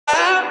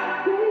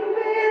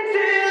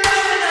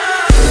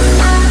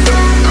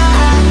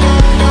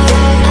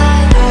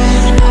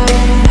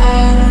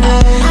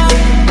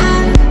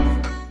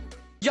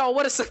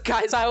What is up,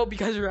 guys? I hope you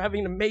guys are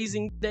having an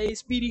amazing day.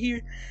 Speedy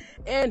here,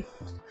 and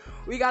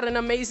we got an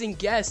amazing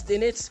guest,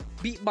 and it's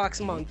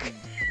beatboxmonk.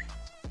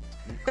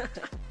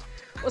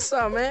 What's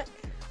up, man?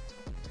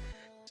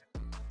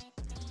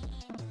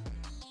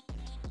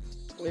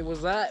 Wait,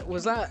 was that?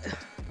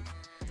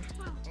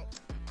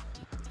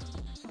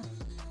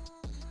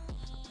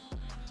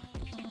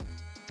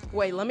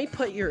 Wait, let me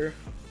put your...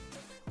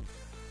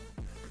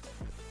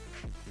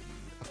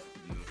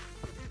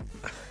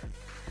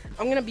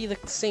 I'm gonna be the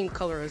same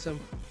color as him.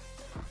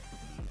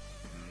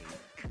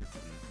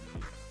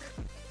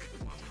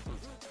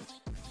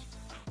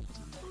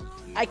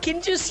 I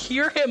can just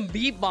hear him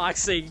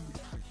beatboxing.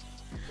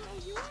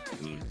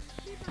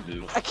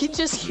 I can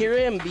just hear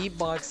him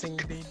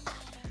beatboxing, dude.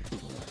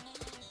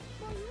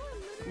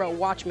 Bro,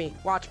 watch me,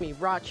 watch.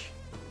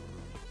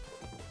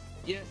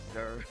 Yes,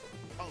 sir.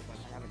 Oh,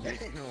 I haven't done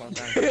it in a long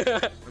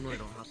time. I'm really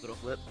going hospital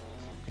flip.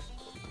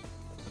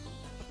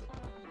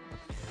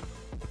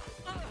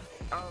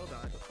 Oh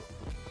god.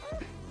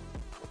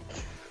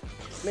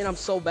 Man, I'm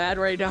so bad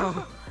right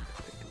now.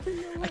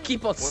 I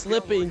keep on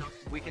slipping.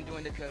 We can do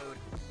in the code.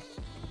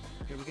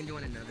 Here, we can do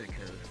in another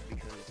code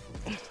because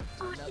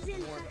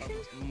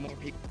more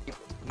people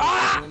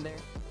in there.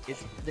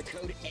 It's the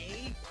code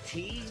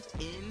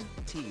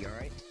ATNT,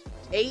 alright?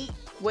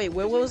 Wait,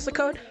 what was the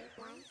code?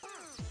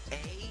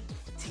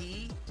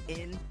 ATNT.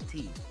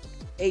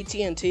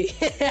 AT&T.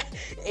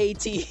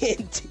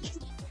 AT&T.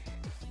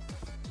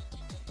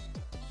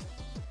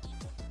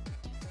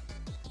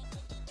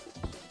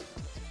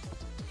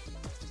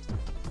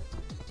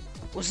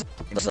 What's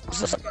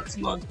up,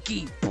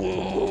 monkey?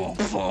 Boom,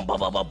 boom, boom,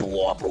 boom,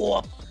 boom,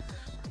 boom.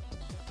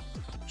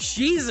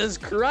 Jesus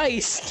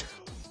Christ!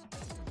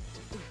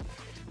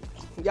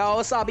 Yo,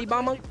 what's up,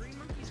 beatboxmonk?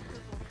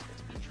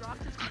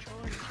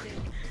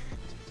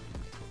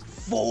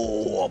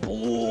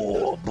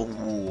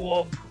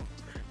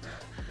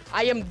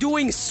 I am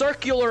doing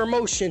circular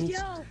motions.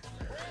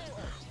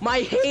 My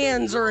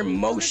hands are in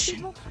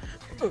motion.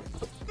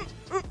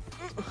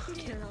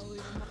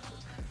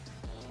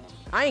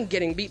 I ain't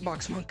getting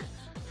beatboxmonk.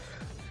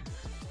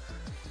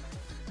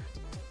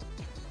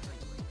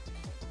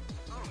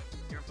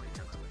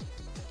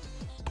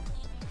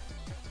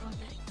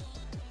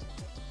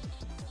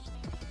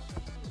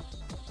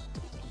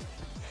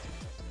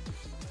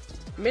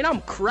 Man,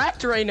 I'm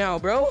cracked right now,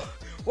 bro.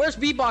 Where's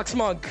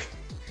beatboxmonk?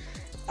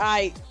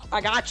 I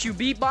got you,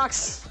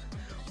 beatbox.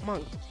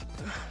 Monk.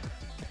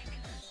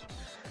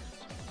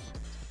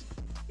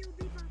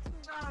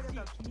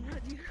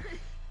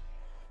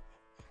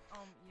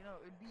 You know,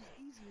 it'd be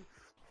easier.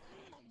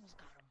 Almost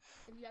got him.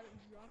 If you haven't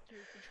dropped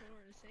your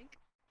controller in the sink.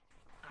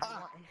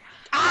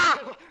 Ah!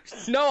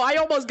 No, I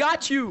almost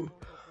got you.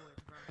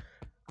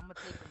 I'm gonna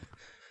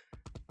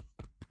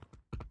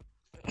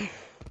take him.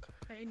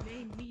 Hey,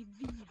 name me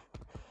the.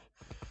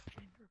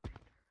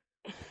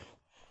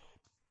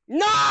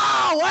 No!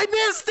 I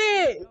missed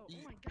it! Oh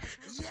my god.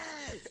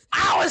 Yes!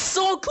 I was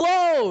so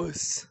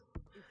close!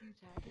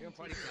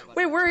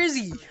 Wait, where is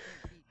he?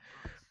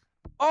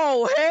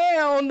 Oh,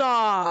 hell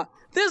nah!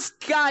 This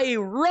guy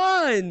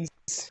runs!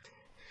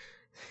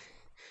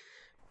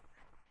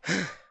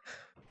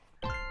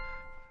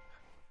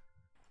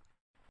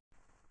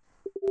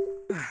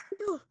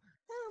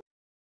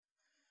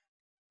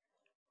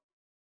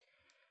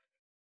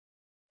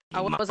 I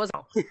was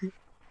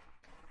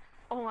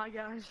Oh my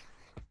gosh.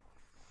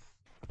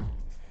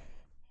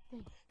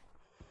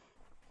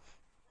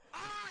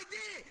 I did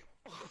it!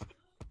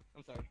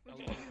 I'm sorry. I was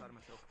really proud of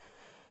myself.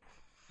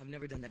 I've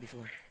never done that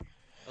before.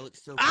 I look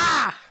so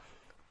Ah!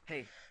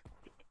 Hey,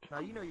 now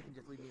you know you can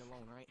just leave me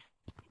alone, right?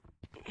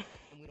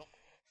 And we don't...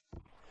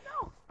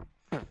 No!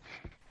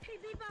 Hey,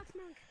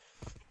 beatboxmonk.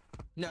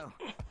 No.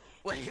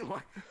 Wait,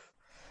 what?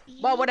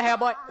 Boy, what the hell,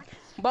 boy?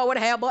 Boy, what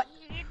the hell, boy?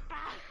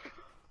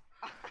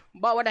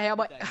 Boy, what the hell,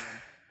 boy?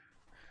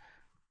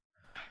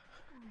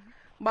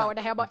 Boy, what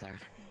the hell, boy? I'm tired.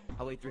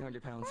 I weigh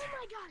 300 pounds. Oh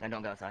my god. I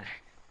don't go outside.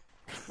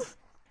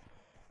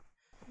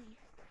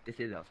 This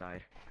is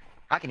outside.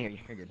 I can hear you.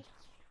 You're good.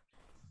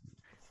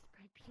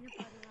 Spray peanut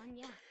butter on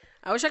ya.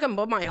 I wish I could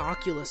put my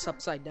Oculus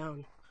upside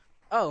down.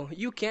 Oh,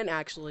 you can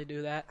actually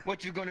do that.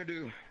 What you gonna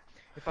do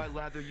if I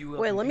lather you up?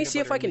 Wait, in let me peanut see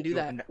if butter I and can make do you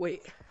that. open that?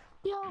 Wait.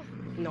 Yo.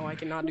 No, I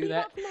cannot do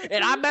that.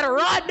 And I better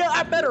run!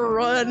 I better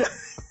run!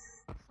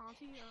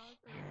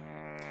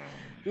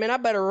 Man, I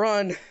better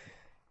run.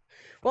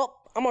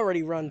 Well, I'm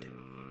already run.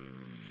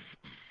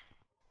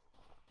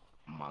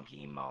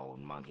 Monkey mode,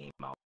 monkey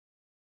mode.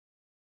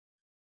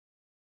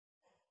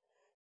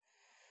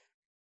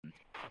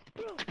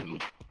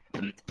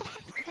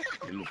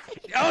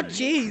 Oh,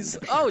 jeez.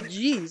 Oh,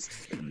 jeez.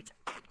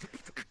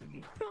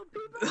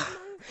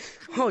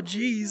 Oh,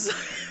 jeez.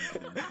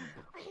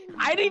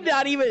 I did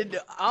not even...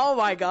 Oh,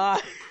 my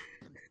God.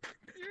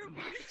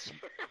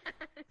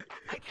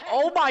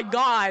 Oh, my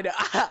God.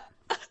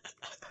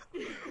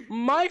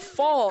 My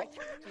fault.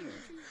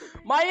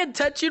 My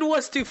intention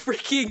was to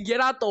freaking get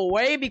out the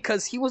way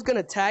because he was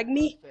gonna tag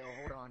me,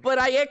 but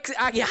I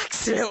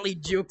accidentally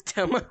juked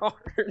him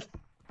hard.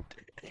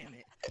 Damn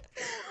it.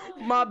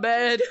 My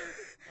bad.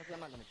 Actually, I'm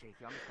not gonna chase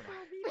you. I'm just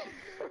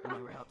gonna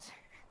move your routes.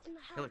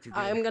 They look too good.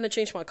 I'm gonna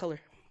change my color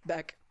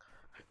back.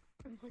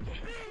 I'm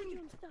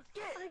stuck.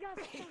 I got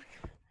stuck.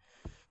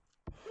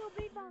 No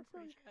beatbox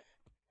monk.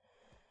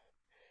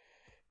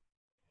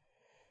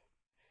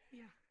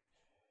 Yeah.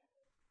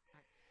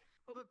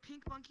 Oh, but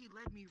Pink Monkey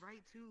led me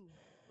right to.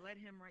 Led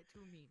him right to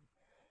me.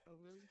 Oh,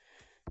 really?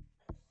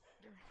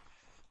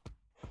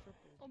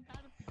 I'm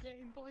bad at the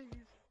game,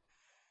 please.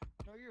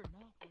 No, you're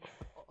not.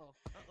 Uh-oh.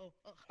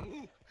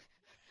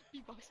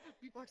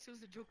 Beatbox, it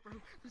was a joke, bro.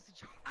 It was a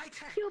joke. I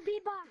can't. Yo,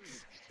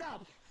 beatbox.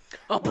 Stop.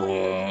 Oh,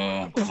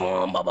 boom,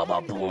 boom, ba, ba,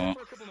 ba, boom.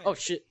 Oh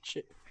shit.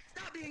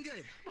 Stop being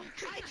good. Mere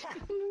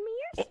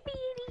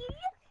Speedy.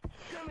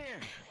 Come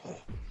here.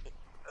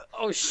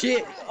 Oh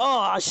shit.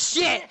 Oh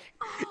shit.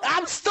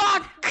 I'm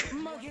stuck.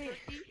 Monkey.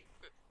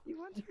 You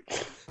want to?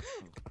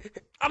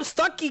 I'm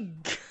stuck. Spit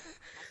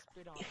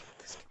on.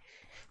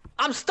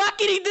 I'm stuck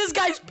eating this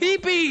guy's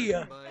pee-pee.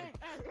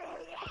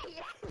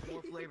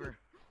 More flavor.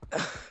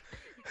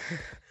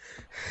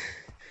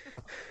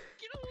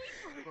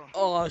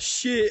 Oh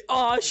shit.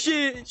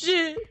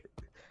 Shit.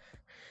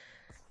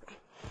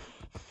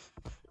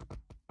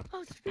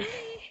 Oh, Speedy.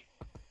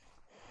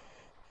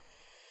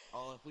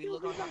 Oh, if we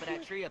look on top of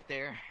that tree up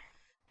there.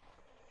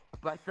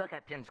 But I suck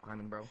at pins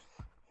climbing, bro.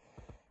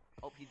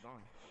 Oh, he's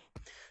gone.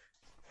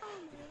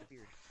 He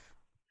disappeared.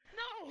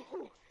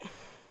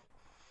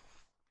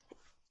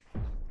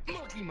 No.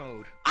 Monkey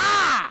mode.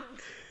 Ah!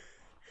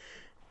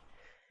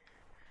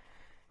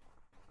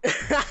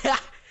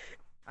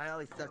 I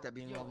always sucked at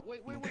being Yo, wrong.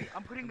 wait.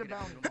 I'm putting the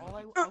bound.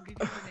 I'll give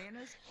you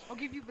bananas. I'll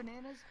give you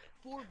bananas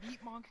for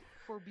beatbox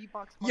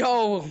monk.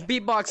 Yo,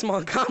 beatbox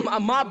monk.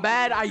 I'm my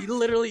bad. I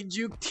literally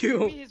juked Give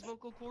me you. his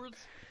vocal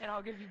cords, and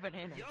I'll give you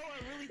bananas. Yo, I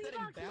really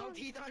thought he bound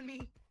teeth on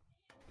me.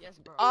 Yes,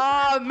 bro.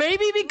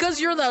 Maybe because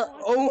you're the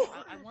I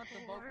want the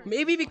vocal.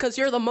 maybe because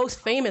you're the most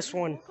famous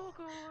one. Vocal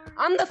cords.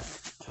 I'm the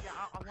Yeah,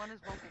 I want his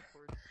vocal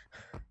cords.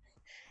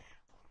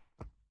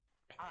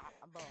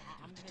 Bro,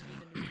 I'm gonna need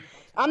the new beatbox.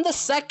 I'm the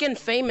second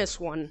famous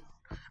one.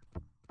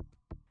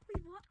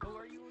 Who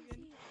are you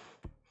again?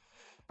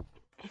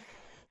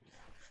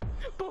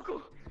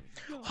 Vocal.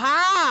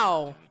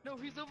 How? No,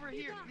 he's over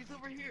here.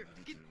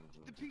 Get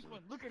the pink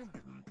one. Look at him.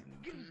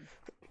 Get him.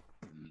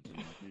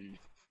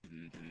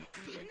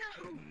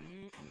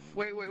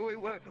 Wait. What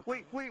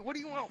do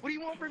you want? What do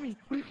you want from me?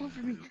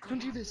 Don't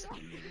do this.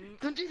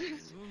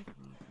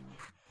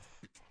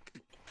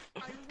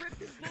 I ripped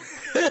his vocal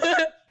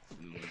cords.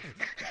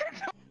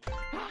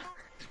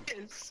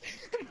 Yes.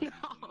 No.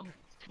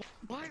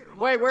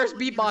 Wait, where's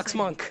beatbox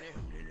monk?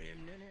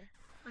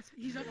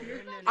 He's up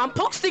here. I'm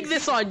posting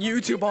this on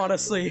YouTube,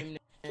 honestly.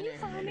 Can you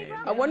follow me, bro?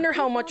 I wonder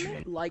how much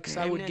likes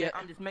I would get.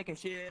 I'm just making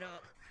shit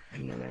up.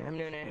 I'm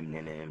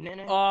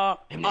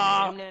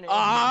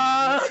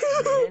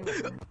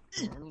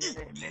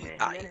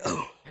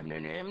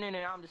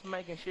just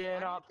making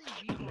shit up.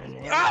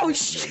 Oh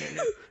shit!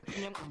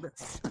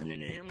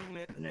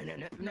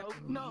 No.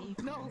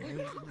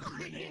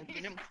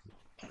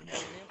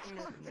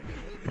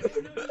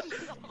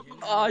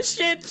 Oh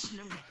shit!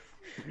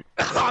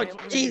 Oh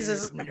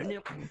Jesus!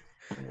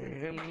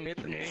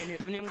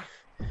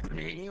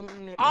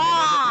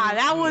 Ah,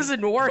 that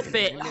wasn't worth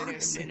it.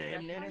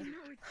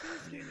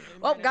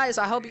 Well, guys,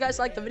 I hope you guys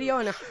liked the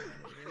video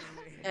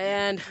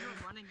and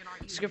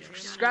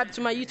subscribe to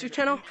my YouTube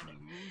channel.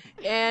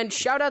 And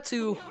shout out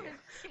to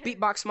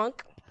Beatbox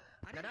Monk.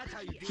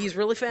 He's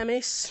really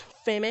famous.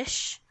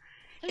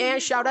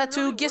 And shout out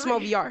to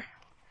Gizmo VR.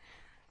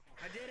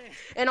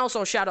 And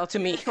also shout out to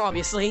me,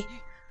 obviously.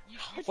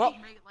 Well,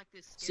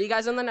 see you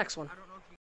guys in the next one.